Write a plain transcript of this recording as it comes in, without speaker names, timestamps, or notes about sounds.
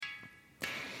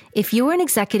If you're an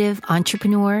executive,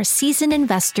 entrepreneur, seasoned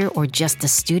investor, or just a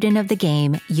student of the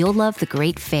game, you'll love The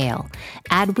Great Fail,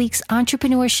 Adweek's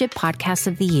entrepreneurship podcast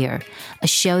of the year, a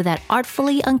show that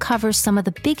artfully uncovers some of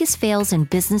the biggest fails in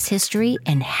business history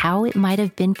and how it might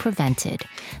have been prevented.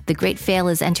 The Great Fail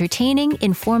is entertaining,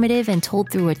 informative, and told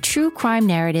through a true crime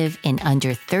narrative in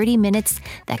under 30 minutes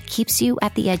that keeps you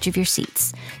at the edge of your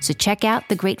seats. So check out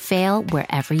The Great Fail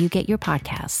wherever you get your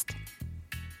podcast.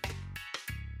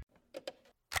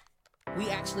 We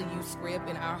actually use Scrib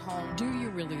in our home. Do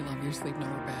you really love your Sleep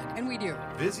Number bed? And we do.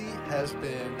 Vizzy has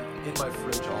been in my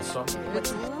fridge all summer.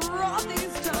 It's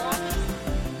Rothy's time.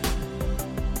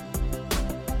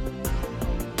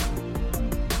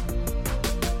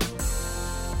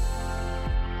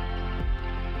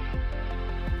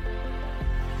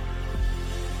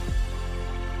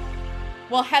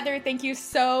 Well, Heather, thank you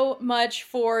so much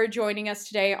for joining us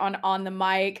today on the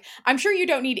Mic. I'm sure you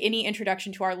don't need any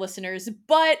introduction to our listeners,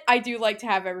 but I do like to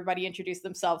have everybody introduce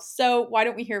themselves. So why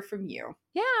don't we hear from you?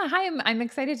 Yeah, hi, I'm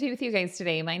excited to be with you guys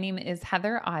today. My name is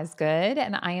Heather Osgood,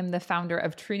 and I am the founder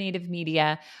of True Native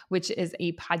Media, which is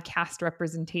a podcast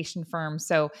representation firm.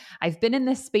 So I've been in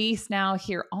this space now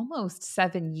here almost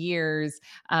 7 years,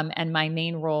 and my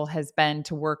main role has been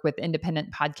to work with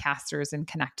independent podcasters and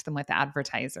connect them with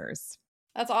advertisers.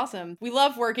 That's awesome. We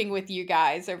love working with you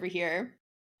guys over here.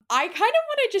 I kind of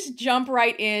want to just jump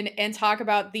right in and talk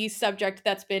about the subject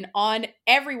that's been on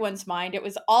everyone's mind. It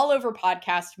was all over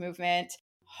podcast movement,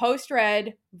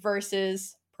 host-read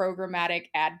versus programmatic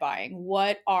ad buying.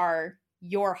 What are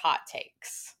your hot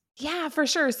takes? Yeah, for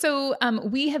sure. So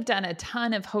we have done a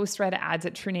ton of host-read ads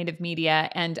at True Native Media,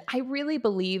 and I really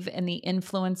believe in the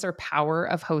influencer power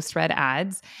of host-read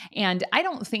ads. And I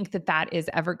don't think that that is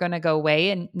ever going to go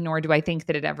away, and nor do I think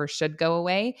that it ever should go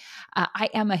away. I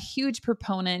am a huge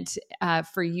proponent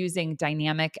for using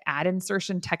dynamic ad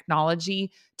insertion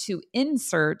technology to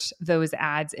insert those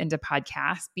ads into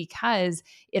podcasts because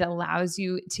it allows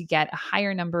you to get a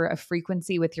higher number of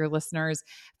frequency with your listeners.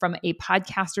 From a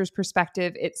podcaster's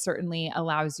perspective, it certainly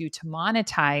allows you to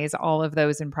monetize all of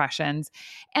those impressions.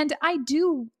 And I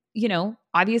do,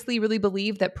 obviously really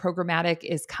believe that programmatic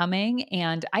is coming.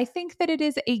 And I think that it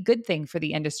is a good thing for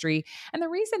the industry. And the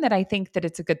reason that I think that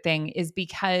it's a good thing is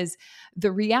because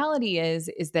the reality is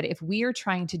that if we are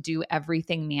trying to do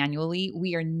everything manually,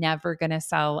 we are never going to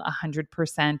sell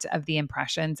 100% of the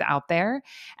impressions out there.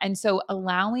 And so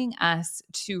allowing us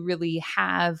to really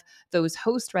have those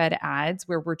host-read ads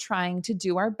where we're trying to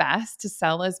do our best to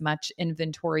sell as much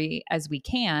inventory as we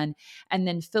can, and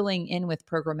then filling in with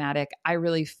programmatic, I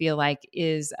really feel like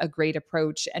is a great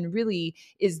approach and really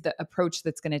is the approach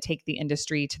that's going to take the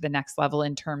industry to the next level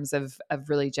in terms of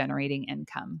really generating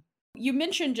income. You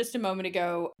mentioned just a moment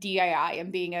ago DII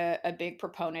and being a big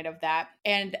proponent of that.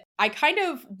 And I kind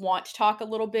of want to talk a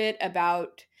little bit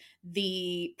about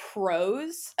the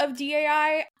pros of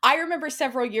DAI. I remember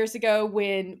several years ago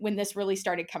when this really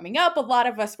started coming up, a lot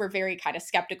of us were very kind of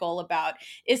skeptical about,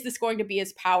 is this going to be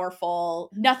as powerful?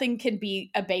 Nothing can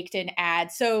be a baked-in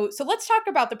ad. So let's talk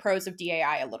about the pros of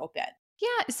DAI a little bit.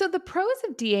 Yeah. So the pros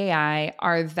of DAI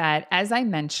are that, as I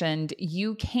mentioned,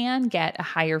 you can get a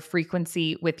higher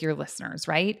frequency with your listeners,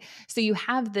 right? So you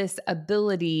have this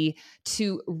ability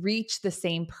to reach the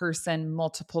same person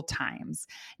multiple times.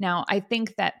 Now, I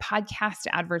think that podcast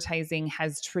advertising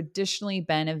has traditionally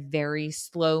been a very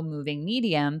slow moving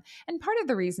medium. And part of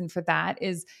the reason for that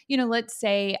is, let's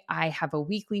say I have a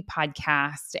weekly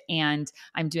podcast and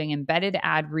I'm doing embedded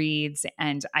ad reads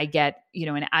and I get,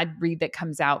 an ad read that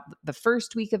comes out the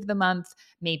first week of the month,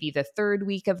 maybe the third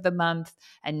week of the month.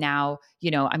 And now,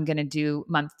 I'm going to do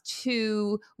month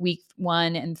 2, week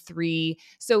 1 and 3.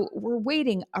 So we're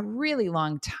waiting a really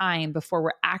long time before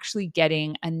we're actually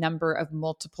getting a number of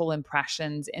multiple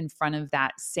impressions in front of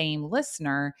that same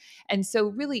listener. And so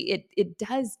really it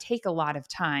does take a lot of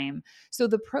time. So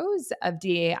the pros of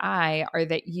DAI are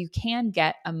that you can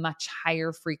get a much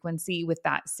higher frequency with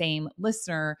that same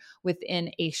listener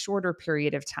within a shorter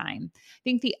period of time. I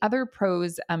think the other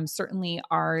pros certainly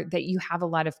are that you have a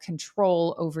lot of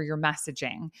control over your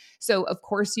messaging. So of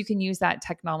course you can use that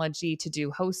technology to do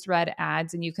host-read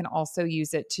ads, and you can also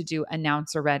use it to do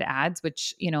announcer-read ads,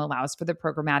 which, allows for the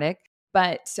programmatic.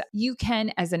 But you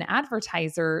can, as an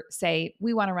advertiser, say,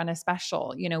 we want to run a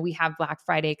special. We have Black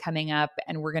Friday coming up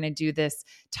and we're going to do this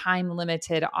time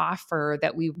limited offer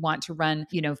that we want to run,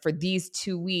 for these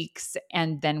 2 weeks.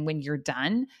 And then when you're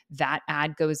done, that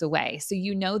ad goes away. So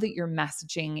you know that your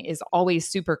messaging is always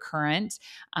super current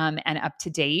and up to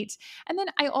date. And then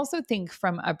I also think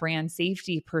from a brand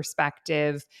safety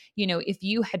perspective, if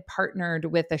you had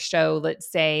partnered with a show, let's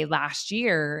say last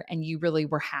year, and you really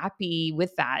were happy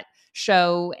with that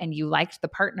show and you liked the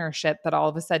partnership, but all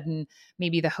of a sudden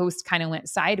maybe the host kind of went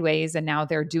sideways and now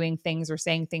they're doing things or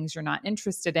saying things you're not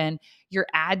interested in, your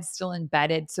ad's still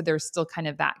embedded. So there's still kind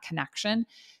of that connection.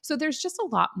 So there's just a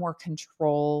lot more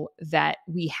control that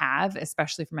we have,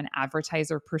 especially from an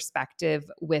advertiser perspective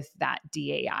with that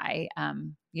DAI,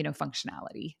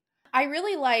 functionality. I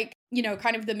really like,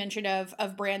 kind of the mention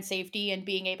of brand safety and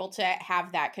being able to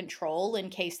have that control in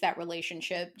case that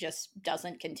relationship just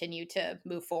doesn't continue to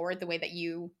move forward the way that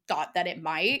you thought that it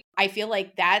might. I feel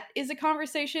like that is a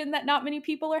conversation that not many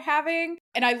people are having.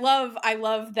 And I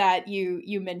love that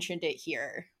you mentioned it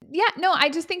here. Yeah, no, I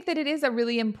just think that it is a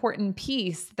really important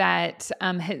piece that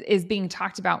is being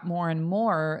talked about more and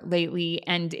more lately.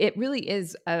 And it really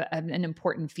is an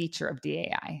important feature of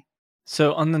DAI.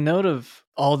 So on the note of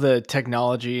all the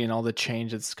technology and all the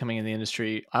change that's coming in the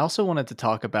industry, I also wanted to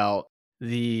talk about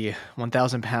the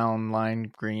 1,000-pound lime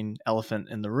green elephant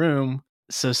in the room.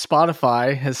 So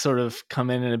Spotify has sort of come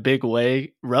in a big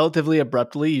way, relatively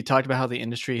abruptly. You talked about how the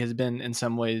industry has been in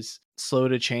some ways slow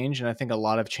to change. And I think a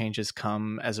lot of changes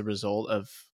come as a result of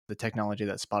the technology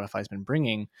that Spotify's been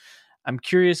bringing. I'm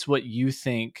curious what you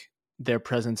think their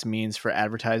presence means for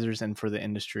advertisers and for the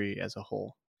industry as a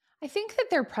whole. I think that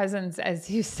their presence, as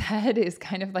you said, is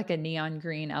kind of like a neon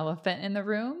green elephant in the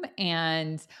room,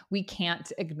 and we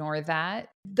can't ignore that.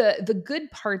 The good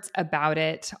parts about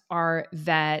it are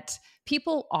that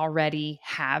people already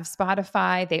have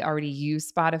Spotify. They already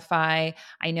use Spotify.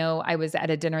 I know I was at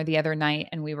a dinner the other night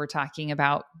and we were talking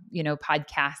about,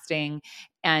 podcasting,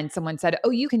 and someone said, "Oh,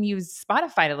 you can use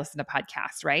Spotify to listen to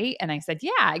podcasts, right?" And I said,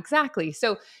 "Yeah, exactly."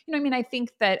 So, I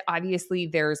think that obviously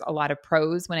there's a lot of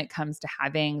pros when it comes to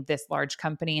having this large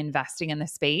company investing in the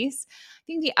space. I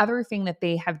think the other thing that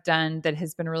they have done that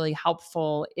has been really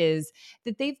helpful is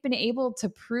that they've been able to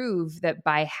prove that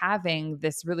by having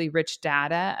this really rich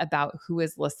data about who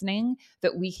is listening,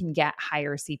 that we can get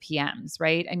higher CPMs,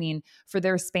 right? I mean, for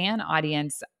their SPAN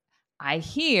audience, I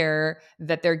hear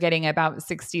that they're getting about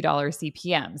 $60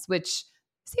 CPMs, which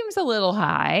seems a little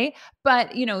high,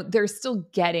 but they're still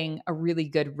getting a really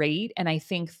good rate. And I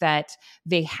think that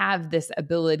they have this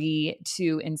ability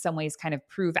to, in some ways, kind of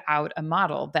prove out a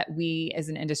model that we as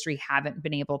an industry haven't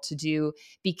been able to do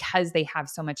because they have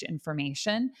so much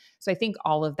information. So I think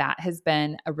all of that has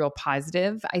been a real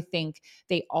positive. I think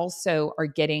they also are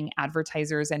getting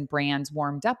advertisers and brands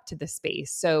warmed up to the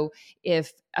space. So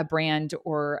if a brand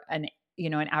or an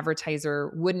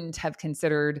advertiser wouldn't have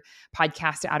considered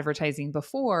podcast advertising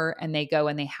before, and they go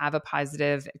and they have a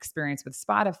positive experience with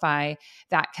Spotify,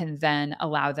 that can then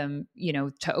allow them,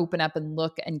 to open up and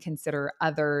look and consider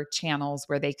other channels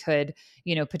where they could,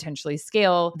 potentially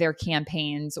scale their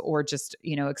campaigns or just,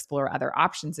 explore other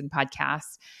options in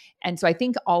podcasts. And so I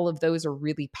think all of those are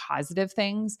really positive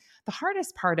things. The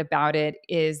hardest part about it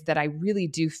is that I really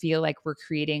do feel like we're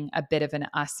creating a bit of an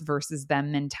us versus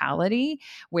them mentality,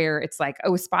 where it's like,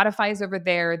 oh, Spotify's over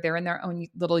there. They're in their own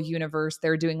little universe.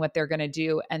 They're doing what they're going to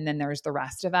do. And then there's the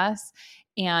rest of us.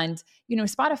 And,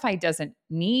 Spotify doesn't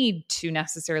need to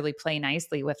necessarily play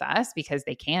nicely with us because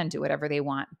they can do whatever they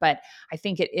want. But I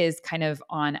think it is kind of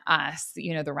on us,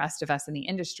 the rest of us in the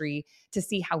industry, to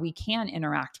see how we can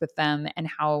interact with them and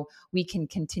how we can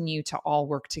continue to all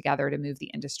work together to move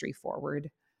the industry forward.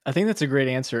 I think that's a great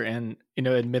answer. And,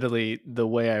 admittedly, the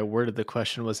way I worded the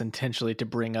question was intentionally to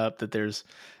bring up that there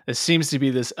seems to be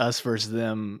this us versus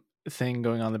them thing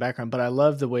going on in the background. But I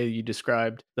love the way you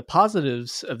described the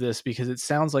positives of this, because it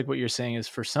sounds like what you're saying is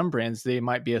for some brands, they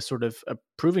might be a sort of a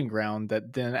proving ground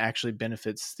that then actually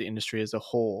benefits the industry as a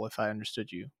whole, if I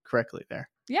understood you correctly there.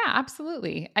 Yeah,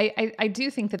 absolutely. I do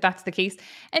think that that's the case.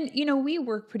 And, we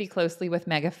work pretty closely with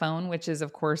Megaphone, which is,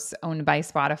 of course, owned by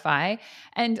Spotify.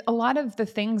 And a lot of the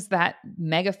things that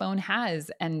Megaphone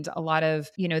has and a lot of,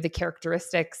 the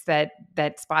characteristics that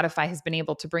Spotify has been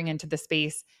able to bring into the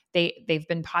space, they've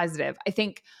been positive. I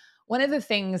think one of the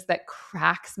things that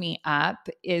cracks me up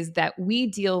is that we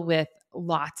deal with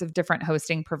lots of different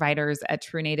hosting providers at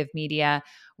True Native Media.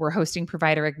 We're hosting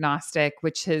provider agnostic,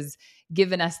 which has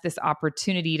given us this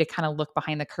opportunity to kind of look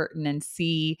behind the curtain and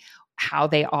see how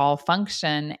they all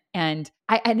function. And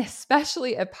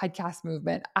especially at Podcast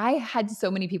Movement, I had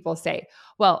so many people say,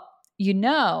 well,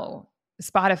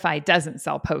 Spotify doesn't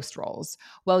sell post rolls.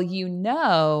 Well,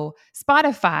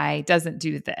 Spotify doesn't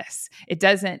do this. It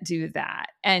doesn't do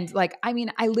that. And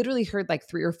I literally heard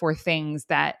 3 or 4 things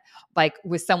that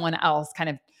with someone else kind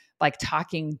of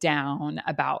talking down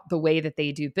about the way that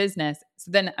they do business. So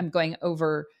then I'm going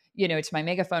over, to my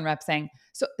Megaphone rep saying,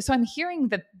 so I'm hearing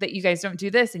that you guys don't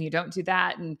do this and you don't do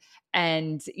that. And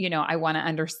I want to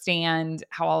understand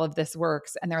how all of this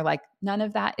works. And they're like, none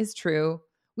of that is true.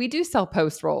 We do sell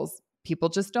post rolls. people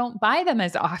just don't buy them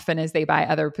as often as they buy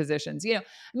other positions.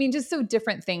 Just so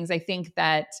different things. I think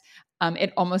that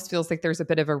it almost feels like there's a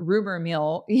bit of a rumor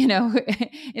mill,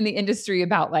 in the industry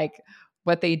about like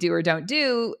what they do or don't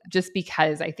do, just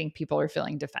because I think people are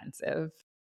feeling defensive.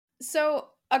 So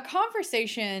a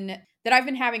conversation that I've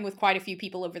been having with quite a few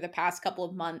people over the past couple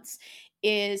of months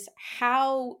is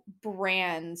how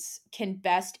brands can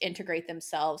best integrate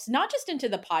themselves, not just into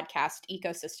the podcast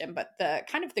ecosystem, but the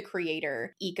kind of the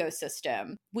creator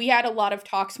ecosystem. We had a lot of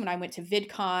talks when I went to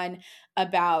VidCon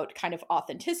about kind of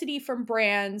authenticity from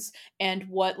brands and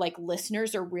what like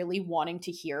listeners are really wanting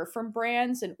to hear from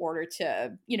brands in order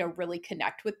to, really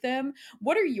connect with them.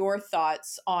 What are your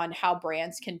thoughts on how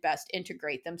brands can best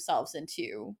integrate themselves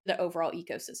into the overall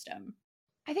ecosystem?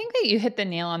 I think that you hit the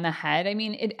nail on the head. I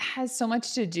mean, it has so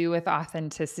much to do with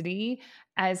authenticity.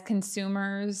 As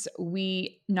consumers,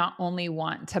 we not only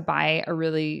want to buy a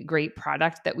really great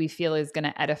product that we feel is going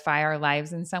to edify our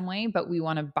lives in some way, but we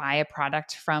want to buy a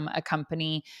product from a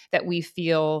company that we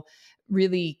feel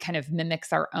really kind of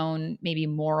mimics our own maybe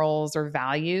morals or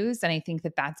values. And I think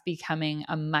that that's becoming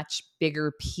a much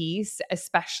bigger piece,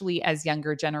 especially as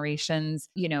younger generations,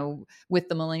 with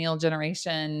the millennial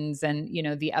generations and,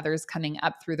 the others coming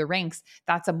up through the ranks,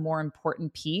 that's a more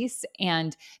important piece.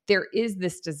 And there is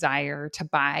this desire to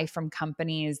buy from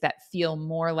companies that feel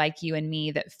more like you and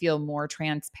me, that feel more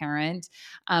transparent.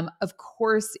 Of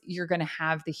course, you're going to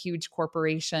have the huge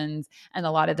corporations and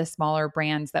a lot of the smaller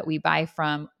brands that we buy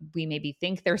from. We maybe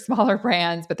think they're smaller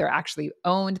brands, but they're actually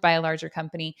owned by a larger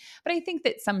company. But I think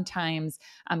that sometimes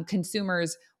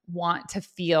consumers want to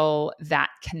feel that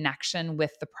connection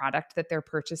with the product that they're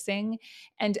purchasing.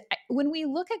 And when we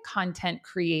look at content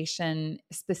creation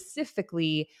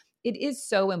specifically, it is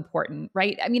so important,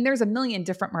 right? I mean, there's a million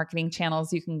different marketing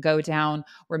channels you can go down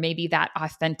where maybe that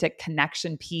authentic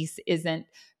connection piece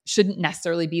shouldn't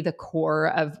necessarily be the core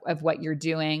of what you're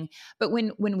doing. But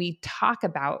when we talk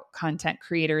about content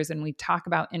creators and we talk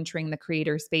about entering the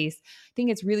creator space, I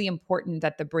think it's really important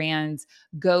that the brands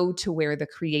go to where the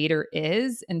creator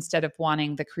is instead of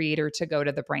wanting the creator to go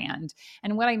to the brand.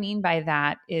 And what I mean by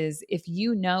that is if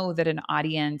you know that an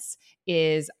audience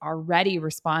is already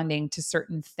responding to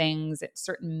certain things,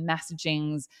 certain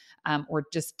messagings, or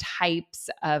just types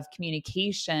of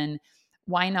communication,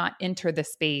 why not enter the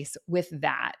space with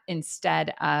that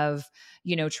instead of,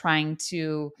 trying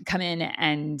to come in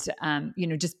and,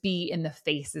 just be in the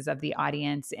faces of the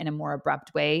audience in a more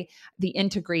abrupt way? The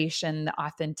integration, the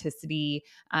authenticity,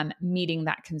 meeting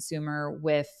that consumer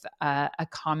with a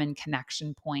common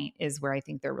connection point is where I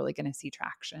think they're really going to see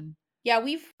traction. Yeah,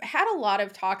 we've had a lot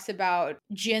of talks about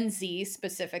Gen Z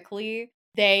specifically.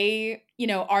 They,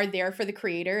 are there for the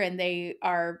creator and they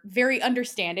are very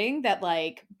understanding that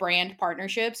like brand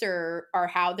partnerships are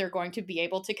how they're going to be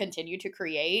able to continue to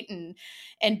create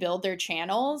and build their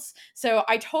channels. So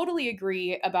I totally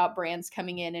agree about brands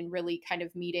coming in and really kind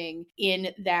of meeting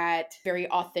in that very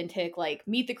authentic, like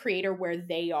meet the creator where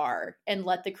they are and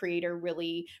let the creator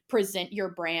really present your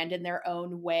brand in their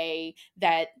own way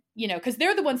that, because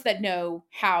they're the ones that know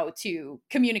how to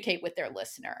communicate with their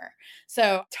listener.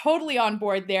 So totally on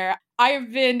board there. I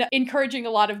have been encouraging a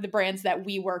lot of the brands that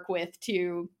we work with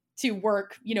to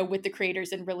work, with the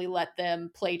creators and really let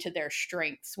them play to their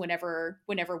strengths whenever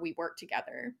we work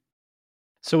together.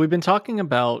 So we've been talking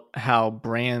about how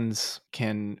brands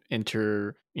can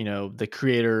enter, the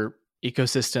creator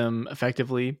ecosystem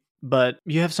effectively, but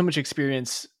you have so much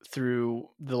experience through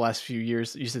the last few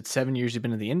years. You said 7 years you've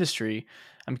been in the industry.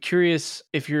 I'm curious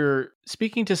if you're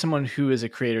speaking to someone who is a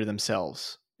creator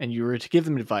themselves and you were to give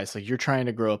them advice, like you're trying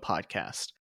to grow a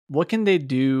podcast, what can they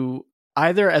do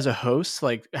either as a host?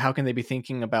 Like how can they be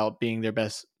thinking about being their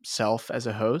best self as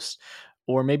a host,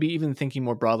 or maybe even thinking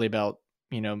more broadly about,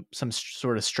 some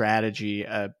sort of strategy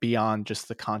beyond just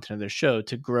the content of their show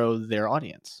to grow their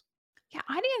audience? Yeah,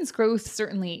 audience growth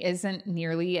certainly isn't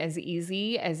nearly as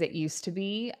easy as it used to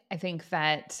be. I think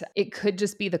that it could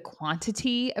just be the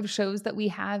quantity of shows that we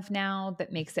have now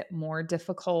that makes it more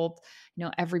difficult.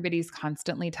 Everybody's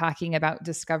constantly talking about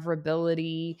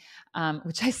discoverability,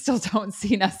 which I still don't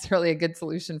see necessarily a good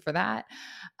solution for that.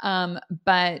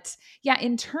 But yeah,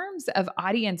 in terms of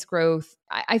audience growth,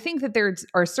 I think that there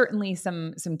are certainly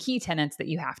some key tenets that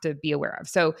you have to be aware of.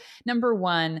 So number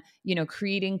one,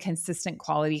 creating consistent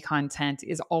quality content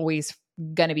is always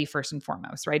going to be first and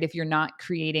foremost, right? If you're not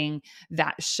creating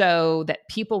that show that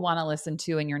people want to listen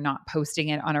to and you're not posting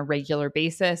it on a regular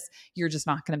basis, you're just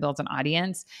not going to build an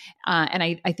audience. And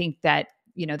I think that,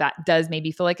 that does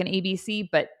maybe feel like an ABC,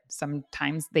 but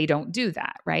sometimes they don't do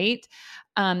that, right?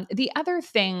 The other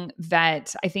thing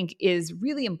that I think is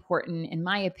really important, in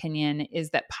my opinion,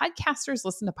 is that podcasters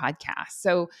listen to podcasts.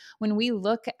 So when we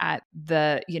look at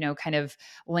the, kind of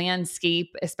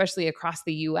landscape, especially across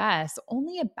the US,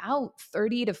 only about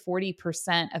 30 to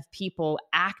 40% of people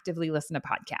actively listen to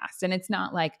podcasts. And it's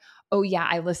not like, oh yeah,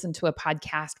 I listened to a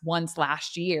podcast once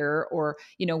last year or,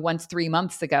 once 3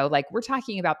 months ago. Like, we're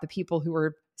talking about the people who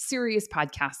are serious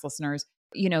podcast listeners.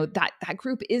 That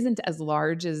group isn't as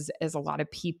large as a lot of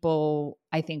people,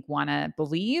 I think, want to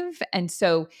believe. And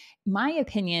so my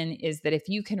opinion is that if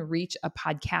you can reach a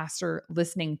podcaster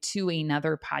listening to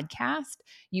another podcast,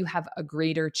 you have a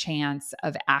greater chance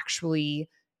of actually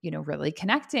really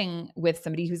connecting with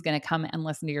somebody who's going to come and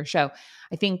listen to your show.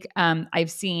 I think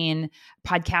I've seen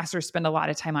podcasters spend a lot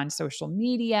of time on social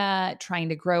media, trying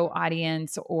to grow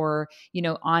audience or,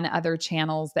 on other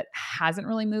channels that hasn't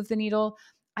really moved the needle.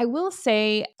 I will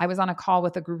say I was on a call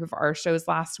with a group of our shows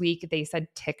last week. They said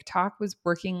TikTok was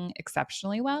working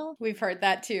exceptionally well. We've heard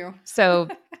that too. So,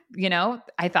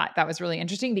 I thought that was really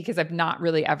interesting because I've not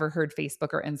really ever heard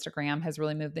Facebook or Instagram has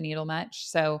really moved the needle much.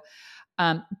 So,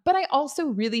 but I also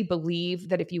really believe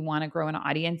that if you want to grow an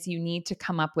audience, you need to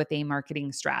come up with a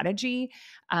marketing strategy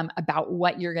about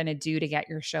what you're going to do to get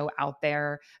your show out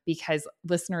there, because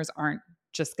listeners aren't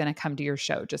just going to come to your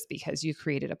show just because you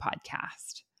created a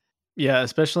podcast. Yeah,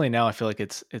 especially now, I feel like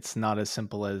it's not as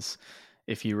simple as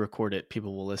if you record it,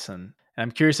 people will listen. And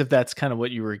I'm curious if that's kind of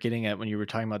what you were getting at when you were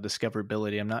talking about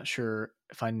discoverability. I'm not sure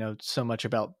if I know so much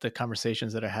about the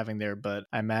conversations that are having there, but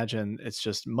I imagine it's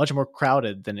just much more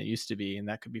crowded than it used to be, and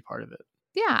that could be part of it.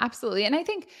 Yeah, absolutely. And I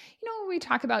think, when we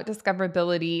talk about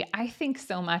discoverability, I think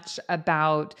so much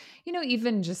about,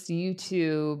 even just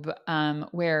YouTube,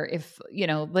 where if,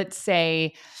 let's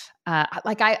say,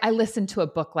 I listened to a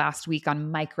book last week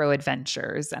on micro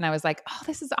adventures and I was like, oh,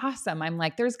 this is awesome. I'm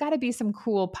like, there's got to be some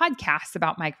cool podcasts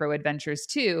about micro adventures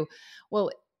too.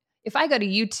 Well, if I go to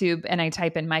YouTube and I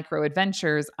type in micro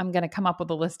adventures, I'm going to come up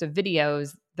with a list of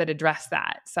videos that address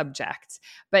that subject.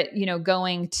 But,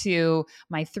 going to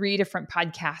my 3 different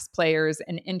podcast players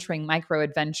and entering micro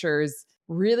adventures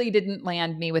really didn't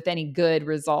land me with any good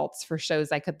results for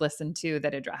shows I could listen to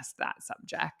that addressed that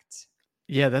subject.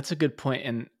 Yeah, that's a good point.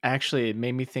 And actually, it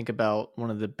made me think about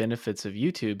one of the benefits of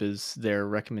YouTube is their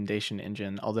recommendation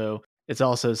engine, although it's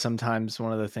also sometimes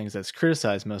one of the things that's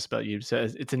criticized most about YouTube. So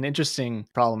it's an interesting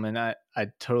problem. And I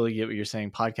totally get what you're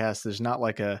saying. Podcasts, there's not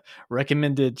like a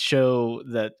recommended show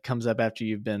that comes up after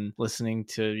you've been listening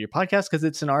to your podcast because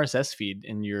it's an RSS feed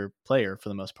in your player for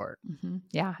the most part. Mm-hmm.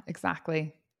 Yeah,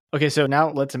 exactly. Okay, so now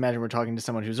let's imagine we're talking to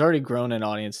someone who's already grown an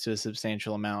audience to a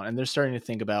substantial amount, and they're starting to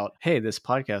think about, hey, this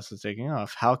podcast is taking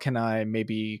off. How can I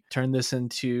maybe turn this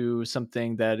into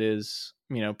something that is,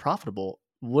 profitable?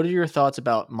 What are your thoughts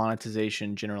about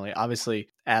monetization generally? Obviously,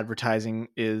 advertising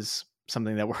is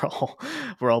something that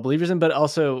we're all believers in, but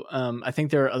also I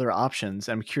think there are other options.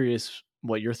 I'm curious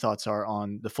what your thoughts are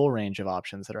on the full range of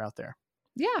options that are out there.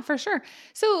 Yeah, for sure.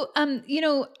 So,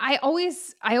 I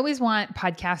always want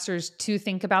podcasters to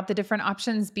think about the different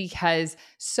options because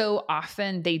so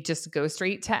often they just go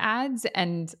straight to ads.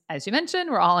 And as you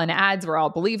mentioned, we're all in ads. We're all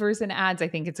believers in ads. I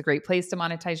think it's a great place to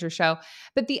monetize your show.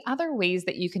 But the other ways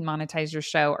that you can monetize your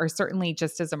show are certainly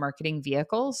just as a marketing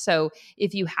vehicle. So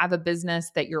if you have a business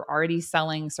that you're already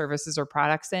selling services or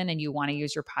products in and you want to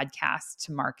use your podcast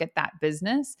to market that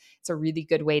business, it's a really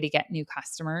good way to get new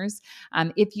customers.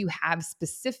 If you have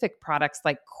specific products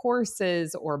like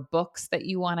courses or books that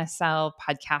you want to sell,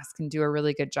 podcasts can do a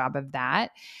really good job of that.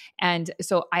 And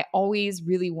so I always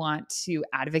really want to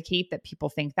advocate that people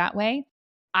think that way.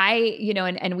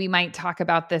 And we might talk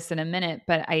about this in a minute,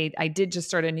 but I did just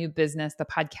start a new business, the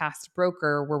Podcast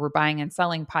Broker, where we're buying and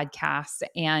selling podcasts.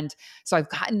 And so I've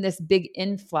gotten this big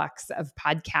influx of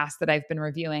podcasts that I've been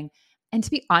reviewing. And to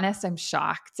be honest, I'm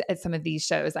shocked at some of these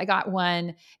shows. I got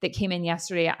one that came in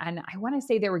yesterday, and I want to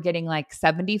say they were getting like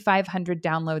 7,500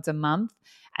 downloads a month,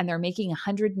 and they're making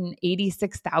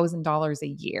 $186,000 a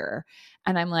year.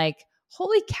 And I'm like,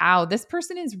 holy cow, this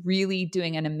person is really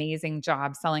doing an amazing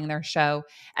job selling their show.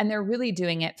 And they're really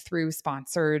doing it through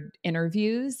sponsored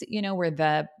interviews,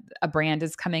 where a brand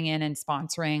is coming in and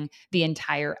sponsoring the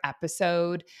entire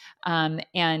episode. And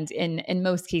in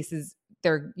most cases,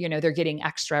 they're getting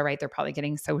extra, right? They're probably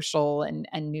getting social and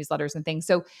newsletters and things.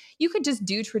 So you could just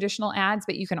do traditional ads,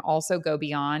 but you can also go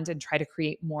beyond and try to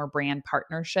create more brand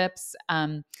partnerships.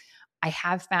 I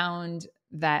have found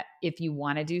that if you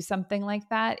want to do something like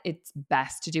that, it's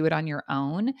best to do it on your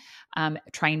own.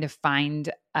 Trying to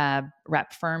find a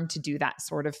rep firm to do that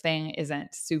sort of thing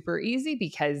isn't super easy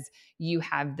because you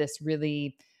have this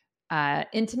really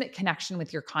intimate connection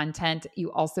with your content.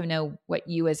 You also know what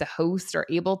you as a host are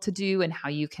able to do and how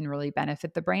you can really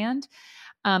benefit the brand.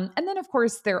 And then, of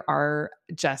course, there are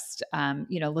just,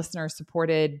 listener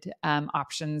supported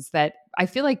options that I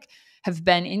feel like have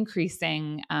been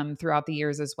increasing throughout the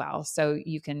years as well. So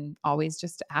you can always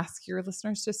just ask your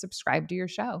listeners to subscribe to your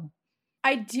show.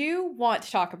 I do want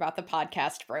to talk about the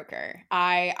Podcast Broker.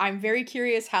 I'm very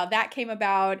curious how that came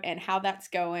about and how that's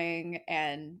going.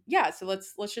 And yeah, so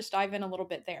let's just dive in a little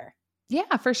bit there.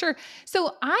 Yeah, for sure.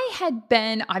 So I've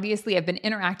been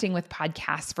interacting with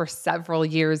podcasts for several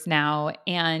years now.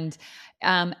 And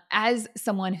as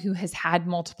someone who has had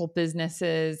multiple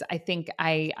businesses, I think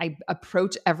I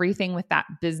approach everything with that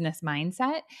business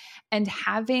mindset, and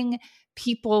having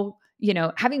people,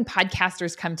 having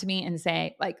podcasters come to me and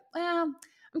say like, well,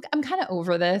 I'm kind of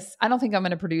over this. I don't think I'm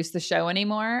going to produce the show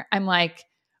anymore. I'm like,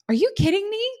 are you kidding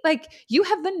me? Like, you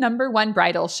have the #1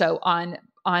 bridal show on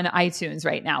iTunes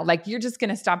right now. Like, you're just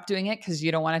going to stop doing it because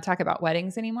you don't want to talk about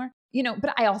weddings anymore,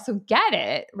 but I also get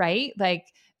it, right? Like,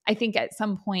 I think at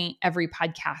some point, every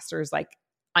podcaster is like,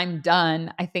 I'm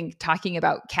done. I think talking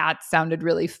about cats sounded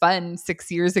really fun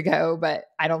 6 years ago, but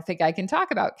I don't think I can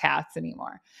talk about cats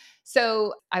anymore.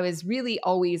 So I was really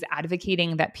always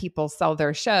advocating that people sell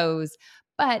their shows,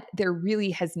 but there really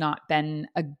has not been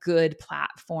a good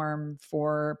platform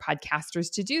for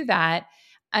podcasters to do that.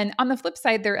 And on the flip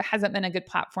side, there hasn't been a good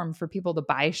platform for people to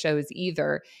buy shows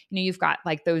either. You've got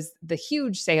like the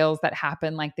huge sales that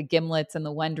happen, like the Gimlets and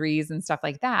the Wonderies and stuff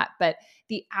like that. But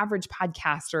the average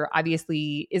podcaster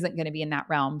obviously isn't going to be in that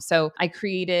realm. So I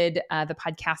created the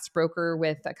Podcast Broker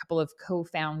with a couple of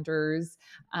co-founders,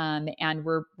 and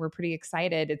we're pretty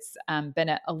excited. It's been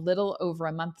a little over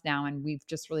a month now, and we've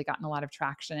just really gotten a lot of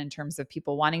traction in terms of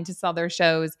people wanting to sell their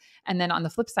shows. And then on the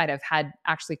flip side, I've had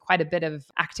actually quite a bit of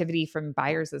activity from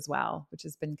buyers as well, which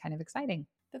has been kind of exciting.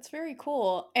 That's very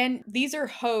cool. And these are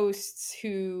hosts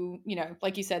who,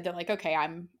 like you said, they're like, okay,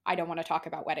 I don't want to talk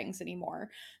about weddings anymore.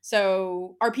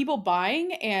 So are people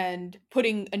buying and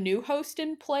putting a new host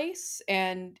in place?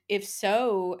 And if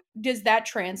so, does that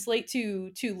translate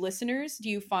to listeners? Do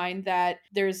you find that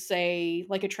there's a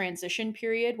transition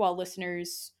period while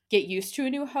listeners get used to a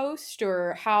new host,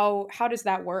 or how does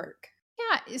that work?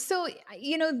 Yeah. So,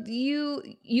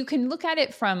 you can look at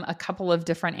it from a couple of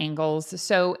different angles.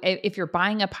 So if you're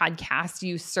buying a podcast,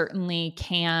 you certainly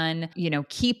can,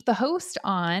 keep the host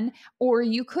on, or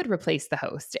you could replace the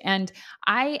host. And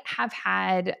I have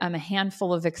had a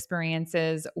handful of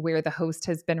experiences where the host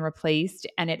has been replaced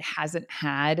and it hasn't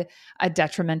had a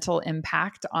detrimental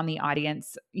impact on the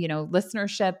audience,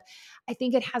 listenership. I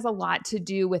think it has a lot to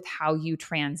do with how you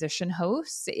transition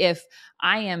hosts. If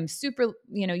I am super,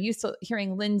 used to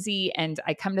hearing Lindsay and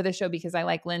I come to the show because I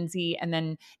like Lindsay, and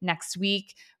then next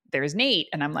week there's Nate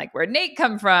and I'm like, where'd Nate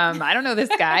come from? I don't know this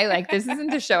guy. Like, this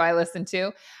isn't the show I listen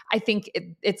to. I think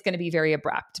it's going to be very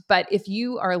abrupt. But if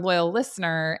you are a loyal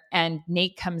listener and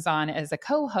Nate comes on as a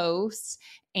co-host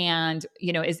and,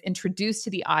 is introduced to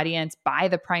the audience by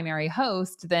the primary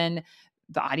host, then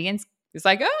the audience it's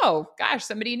like, oh gosh,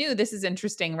 somebody new. This is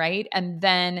interesting, right? And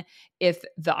then if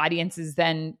the audience is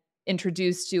then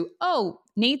introduced to, oh,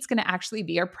 Nate's going to actually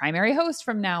be our primary host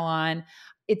from now on,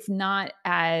 it's not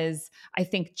as, I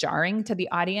think, jarring to the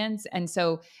audience. And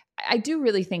so I do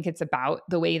really think it's about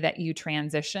the way that you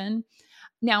transition.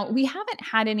 Now, we haven't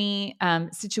had any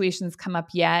situations come up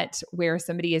yet where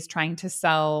somebody is trying to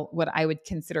sell what I would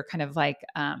consider kind of like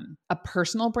a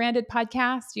personal branded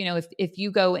podcast. If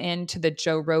you go into the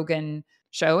Joe Rogan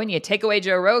show and you take away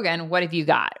Joe Rogan, what have you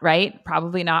got, right?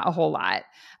 Probably not a whole lot.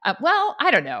 Well, I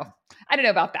don't know. I don't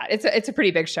know about that. It's a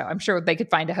pretty big show. I'm sure they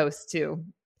could find a host to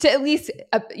at least,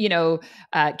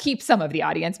 keep some of the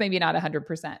audience, maybe not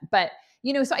 100%. But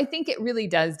so I think it really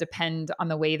does depend on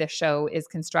the way the show is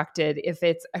constructed. If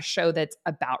it's a show that's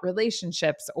about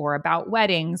relationships or about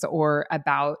weddings or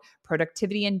about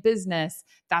productivity in business,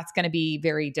 that's going to be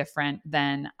very different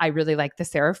than I really like the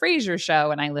Sarah Fraser show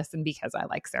and I listen because I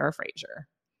like Sarah Fraser.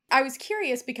 I was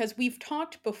curious because we've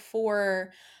talked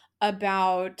before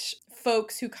about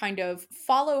folks who kind of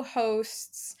follow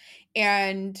hosts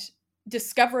and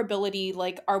discoverability.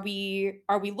 Like, are we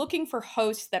looking for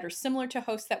hosts that are similar to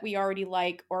hosts that we already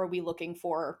like, or are we looking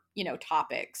for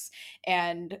topics?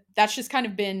 And that's just kind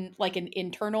of been like an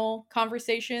internal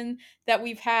conversation that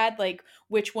we've had, like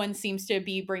which one seems to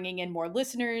be bringing in more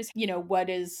listeners,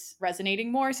 what is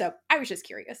resonating more. So I was just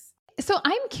curious. So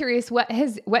I'm curious, what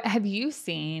have you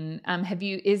seen?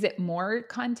 Is it more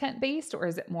content based or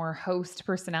is it more host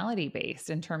personality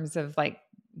based in terms of like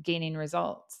gaining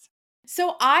results?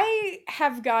 So I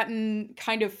have gotten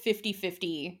kind of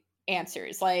 50-50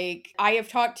 answers. Like, I have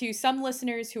talked to some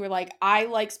listeners who are like, I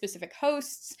like specific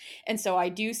hosts, and so I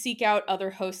do seek out other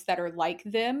hosts that are like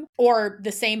them, or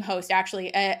the same host.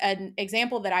 Actually, an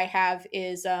example that I have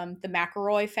is the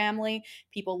McElroy family.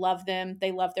 People love them.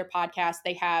 They love their podcast.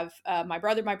 They have My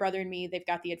Brother and Me. They've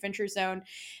got The Adventure Zone.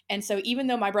 And so even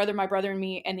though My Brother and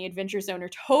Me and The Adventure Zone are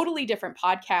totally different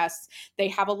podcasts, they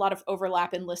have a lot of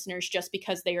overlap in listeners just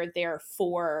because they are there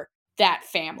for that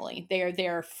family. They are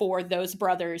there for those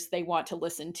brothers. They want to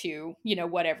listen to,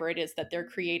 whatever it is that they're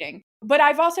creating. But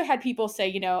I've also had people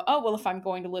say, oh, well, if I'm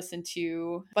going to listen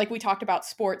to, like we talked about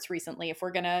sports recently, if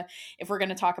we're going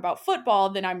to talk about football,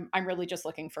 then I'm really just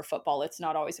looking for football. It's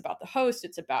not always about the host.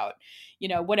 It's about,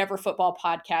 whatever football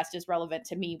podcast is relevant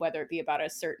to me, whether it be about a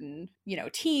certain,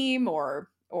 team or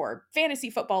fantasy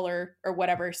football or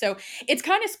whatever. So it's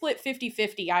kind of split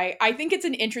 50-50. I think it's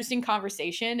an interesting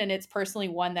conversation, and it's personally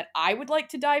one that I would like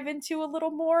to dive into a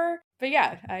little more. But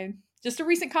yeah, just a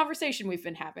recent conversation we've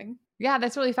been having. Yeah,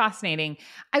 that's really fascinating.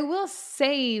 I will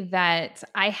say that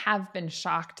I have been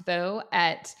shocked, though,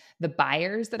 at the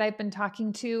buyers that I've been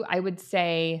talking to. I would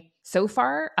say so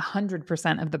far,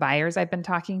 100% of the buyers I've been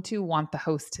talking to want the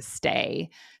host to stay.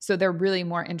 So they're really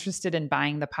more interested in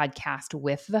buying the podcast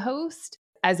with the host,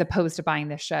 as opposed to buying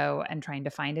the show and trying to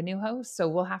find a new host. So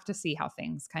we'll have to see how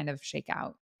things kind of shake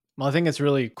out. Well, I think it's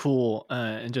really cool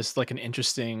and just like an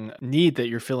interesting need that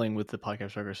you're filling with the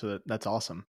podcast record. So that's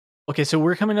awesome. Okay, so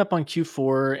we're coming up on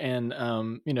Q4, and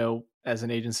as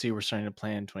an agency, we're starting to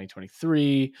plan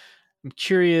 2023. I'm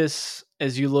curious,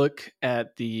 as you look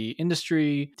at the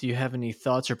industry, do you have any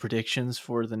thoughts or predictions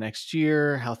for the next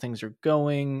year, how things are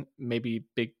going, maybe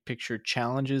big picture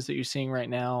challenges that you're seeing right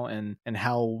now, and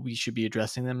how we should be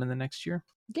addressing them in the next year?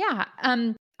 Yeah.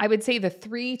 I would say the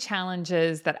 3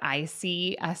 challenges that I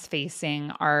see us facing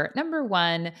are, number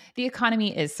 1, the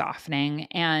economy is softening.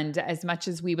 And as much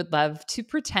as we would love to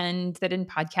pretend that in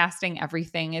podcasting,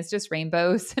 everything is just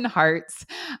rainbows and hearts,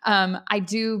 I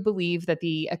do believe that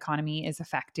the economy is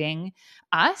affecting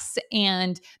us.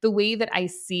 And the way that I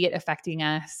see it affecting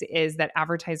us is that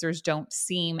advertisers don't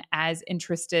seem as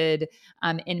interested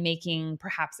in making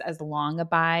perhaps as long a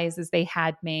buys as they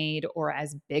had made, or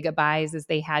as big a buys as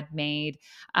they had made.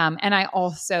 And I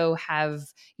also have,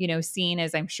 seen,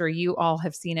 as I'm sure you all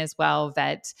have seen as well,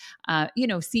 that,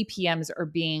 CPMs are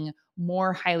being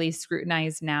more highly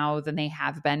scrutinized now than they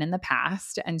have been in the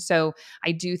past. And so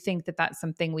I do think that that's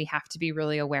something we have to be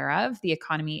really aware of. The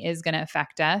economy is going to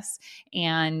affect us,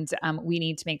 and we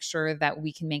need to make sure that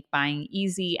we can make buying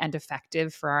easy and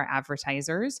effective for our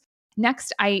advertisers.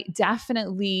 Next, I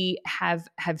definitely have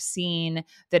seen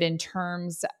that in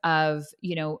terms of,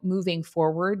 moving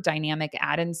forward, dynamic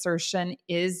ad insertion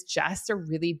is just a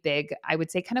really big, I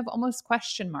would say, kind of almost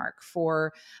question mark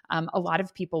for a lot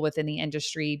of people within the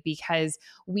industry, because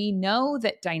we know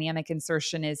that dynamic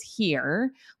insertion is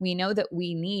here. We know that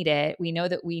we need it. We know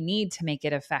that we need to make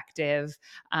it effective.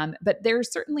 But there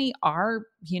certainly are,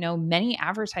 many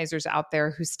advertisers out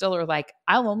there who still are like,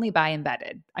 I'll only buy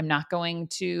embedded. I'm not going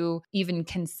to even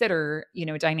consider,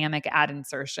 dynamic ad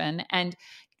insertion. And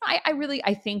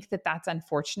I think that that's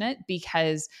unfortunate,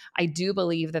 because I do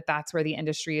believe that that's where the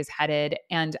industry is headed.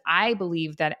 And I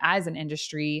believe that as an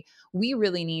industry, we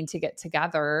really need to get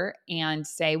together and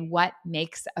say what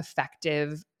makes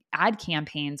effective ad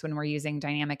campaigns when we're using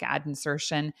dynamic ad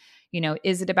insertion.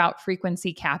 Is it about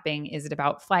frequency capping? Is it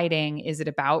about flighting? Is it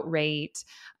about rate?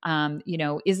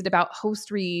 Is it about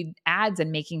host read ads and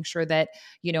making sure that,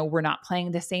 we're not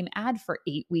playing the same ad for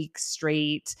 8 weeks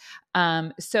straight?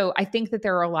 So I think that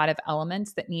there are a lot of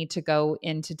elements that need to go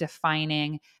into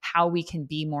defining how we can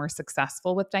be more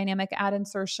successful with dynamic ad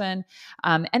insertion.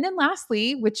 And then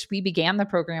lastly, which we began the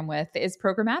program with, is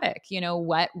programmatic.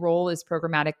 What role is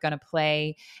programmatic going to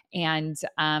play? And,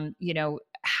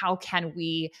 how can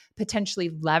we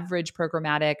potentially leverage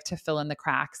programmatic to fill in the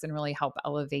cracks and really help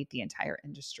elevate the entire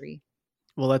industry?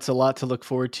 Well, that's a lot to look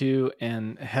forward to.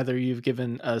 And Heather, you've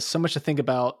given us so much to think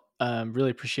about.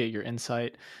 Really appreciate your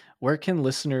insight. Where can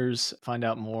listeners find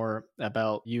out more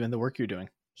about you and the work you're doing?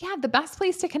 Yeah, the best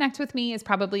place to connect with me is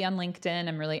probably on LinkedIn.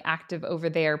 I'm really active over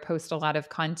there, post a lot of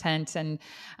content and,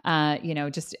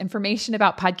 just information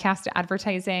about podcast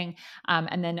advertising.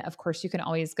 And then, of course, you can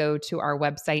always go to our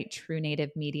website,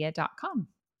 TrueNativeMedia.com.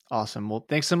 Awesome. Well,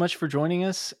 thanks so much for joining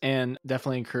us, and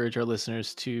definitely encourage our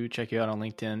listeners to check you out on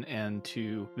LinkedIn and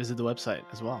to visit the website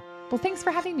as well. Well, thanks for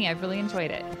having me. I've really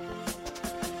enjoyed it.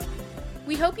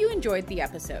 We hope you enjoyed the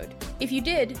episode. If you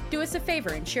did, do us a favor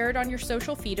and share it on your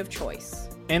social feed of choice.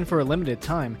 And for a limited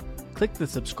time, click the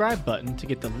subscribe button to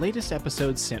get the latest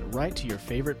episodes sent right to your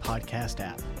favorite podcast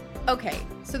app. Okay,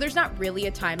 so there's not really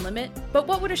a time limit, but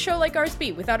what would a show like ours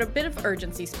be without a bit of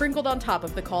urgency sprinkled on top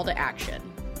of the call to action?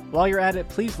 While you're at it,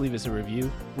 please leave us a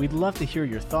review. We'd love to hear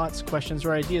your thoughts, questions,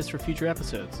 or ideas for future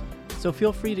episodes. So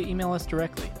feel free to email us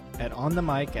directly at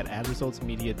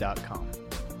onthemic@adresultsmedia.com.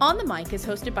 On the Mic is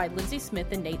hosted by Lindsay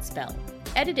Smith and Nate Spell,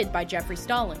 edited by Jeffrey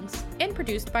Stallings, and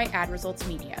produced by Ad Results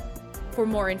Media. For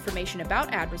more information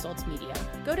about Ad Results Media,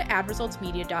 go to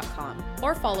adresultsmedia.com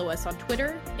or follow us on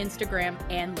Twitter, Instagram,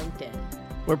 and LinkedIn.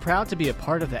 We're proud to be a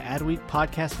part of the Adweek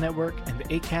Podcast Network and the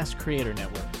Acast Creator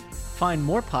Network. Find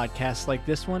more podcasts like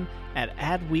this one at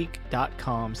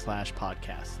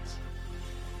adweek.com/podcasts.